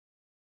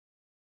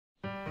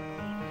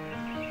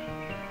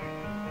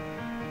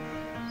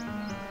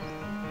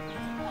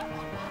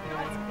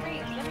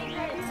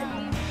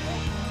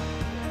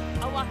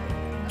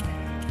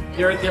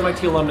Here at the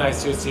MIT Alumni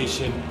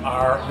Association,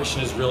 our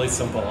mission is really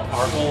simple.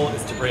 Our goal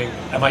is to bring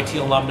MIT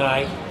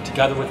alumni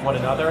together with one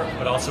another,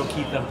 but also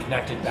keep them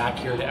connected back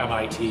here to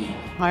MIT.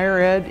 Higher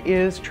ed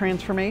is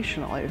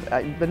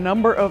transformational. The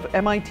number of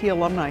MIT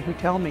alumni who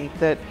tell me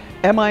that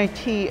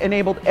MIT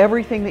enabled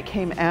everything that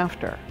came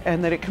after,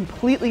 and that it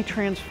completely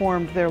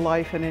transformed their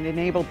life and it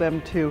enabled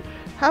them to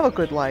have a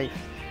good life.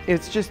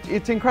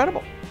 It's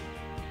incredible.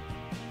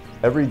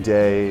 Every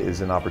day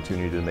is an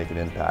opportunity to make an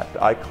impact.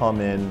 I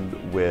come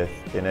in with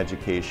an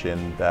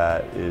education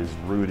that is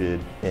rooted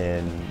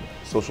in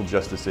social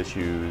justice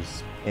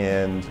issues,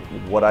 and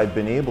what I've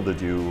been able to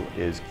do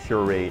is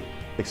curate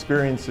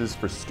experiences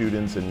for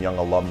students and young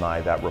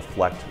alumni that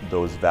reflect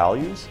those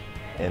values.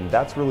 And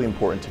that's really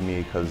important to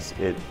me because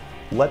it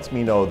lets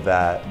me know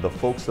that the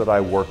folks that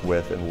I work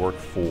with and work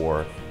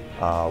for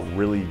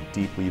really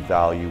deeply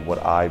value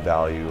what I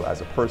value as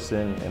a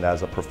person and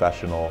as a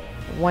professional.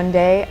 One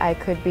day I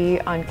could be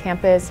on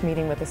campus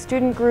meeting with a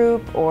student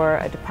group or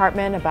a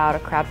department about a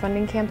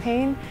crowdfunding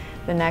campaign.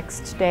 The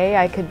next day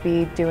I could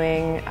be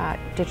doing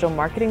digital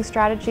marketing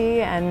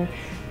strategy, and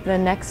the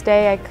next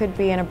day I could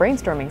be in a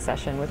brainstorming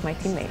session with my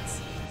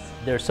teammates.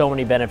 There are so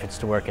many benefits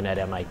to working at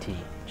MIT.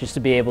 Just to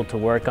be able to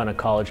work on a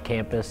college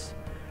campus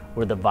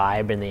where the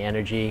vibe and the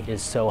energy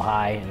is so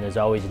high and there's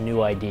always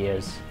new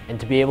ideas, and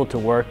to be able to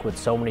work with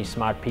so many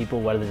smart people,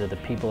 whether they're the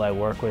people I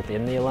work with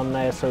in the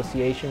Alumni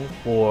Association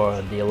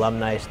or the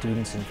alumni,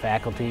 students, and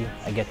faculty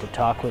I get to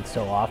talk with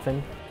so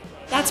often.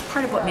 That's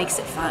part of what makes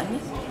it fun,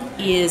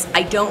 is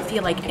I don't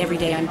feel like every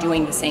day I'm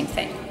doing the same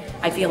thing.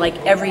 I feel like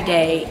every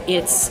day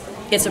it's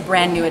a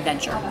brand new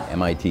adventure.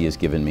 MIT has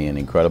given me an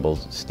incredible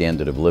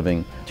standard of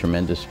living,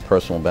 tremendous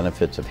personal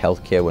benefits of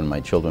health care when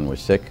my children were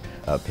sick,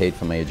 paid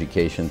for my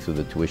education through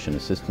the tuition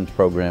assistance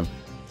program.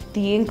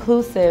 The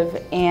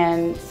inclusive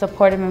and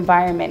supportive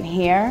environment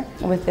here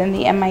within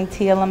the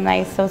MIT Alumni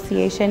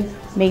Association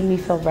made me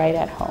feel right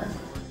at home.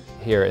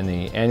 Here in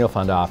the annual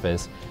fund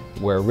office,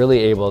 we're really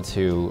able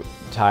to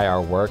tie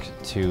our work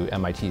to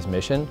MIT's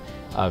mission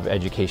of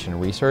education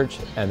and research,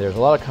 and there's a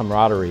lot of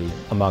camaraderie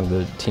among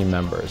the team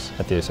members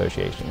at the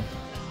association.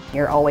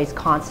 You're always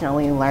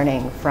constantly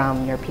learning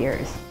from your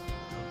peers.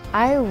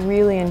 I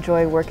really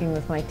enjoy working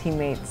with my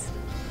teammates.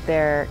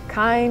 They're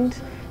kind,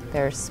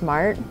 they're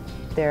smart,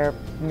 they're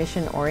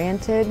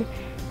mission-oriented,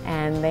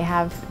 and they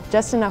have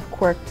just enough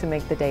quirk to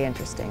make the day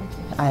interesting.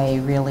 I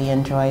really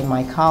enjoy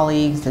my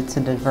colleagues. It's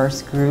a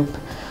diverse group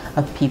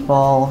of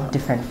people,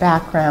 different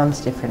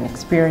backgrounds, different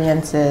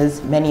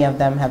experiences. Many of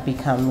them have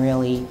become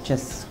really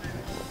just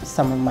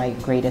some of my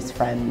greatest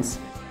friends.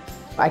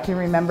 I can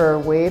remember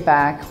way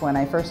back when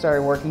I first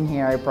started working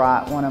here, I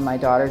brought one of my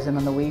daughters in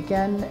on the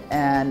weekend,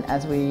 and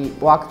as we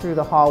walked through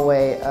the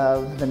hallway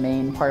of the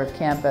main part of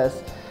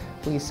campus,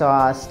 we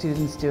saw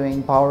students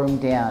doing ballroom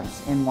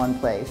dance in one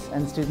place,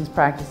 and students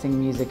practicing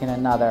music in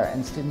another,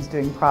 and students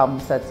doing problem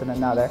sets in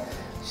another.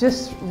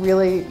 Just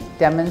really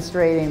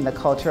demonstrating the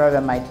culture of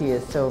MIT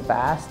is so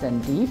vast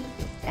and deep.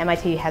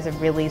 MIT has a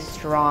really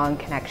strong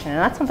connection, and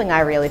that's something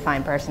I really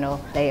find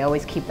personal. They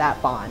always keep that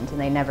bond, and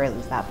they never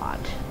lose that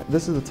bond.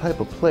 This is the type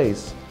of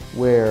place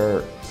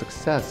where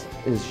success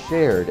is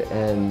shared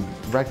and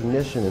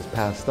recognition is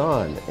passed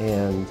on,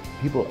 and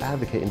people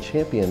advocate and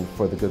champion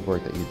for the good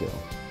work that you do.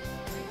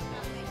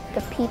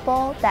 The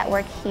people that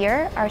work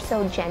here are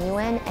so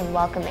genuine and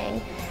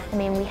welcoming. I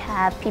mean, we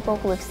have people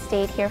who have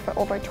stayed here for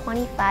over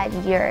 25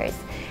 years,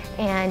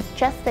 and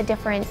just the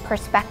different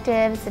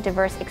perspectives, the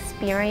diverse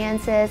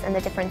experiences, and the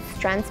different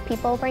strengths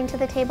people bring to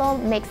the table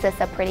makes this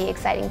a pretty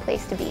exciting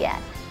place to be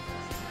at.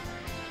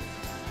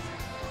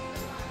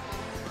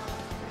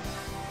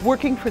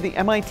 Working for the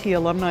MIT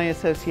Alumni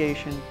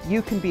Association,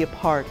 you can be a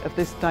part of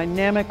this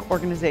dynamic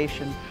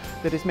organization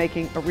that is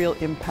making a real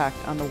impact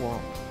on the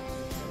world.